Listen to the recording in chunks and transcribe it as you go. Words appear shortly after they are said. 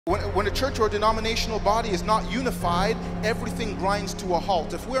When a church or a denominational body is not unified, everything grinds to a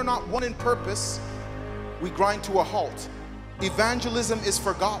halt. If we're not one in purpose, we grind to a halt. Evangelism is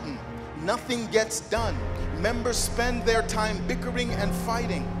forgotten. Nothing gets done. Members spend their time bickering and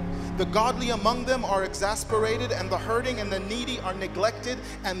fighting. The godly among them are exasperated, and the hurting and the needy are neglected,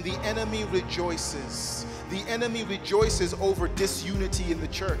 and the enemy rejoices. The enemy rejoices over disunity in the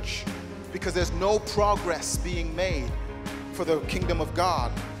church because there's no progress being made for the kingdom of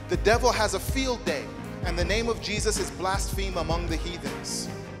God. The devil has a field day, and the name of Jesus is blasphemed among the heathens.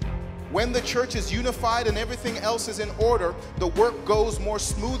 When the church is unified and everything else is in order, the work goes more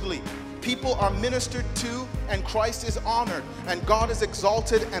smoothly. People are ministered to, and Christ is honored, and God is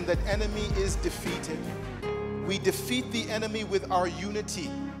exalted, and the enemy is defeated. We defeat the enemy with our unity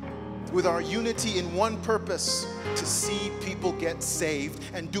in one purpose: to see people get saved,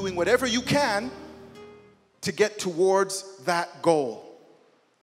 and doing whatever you can to get towards that goal.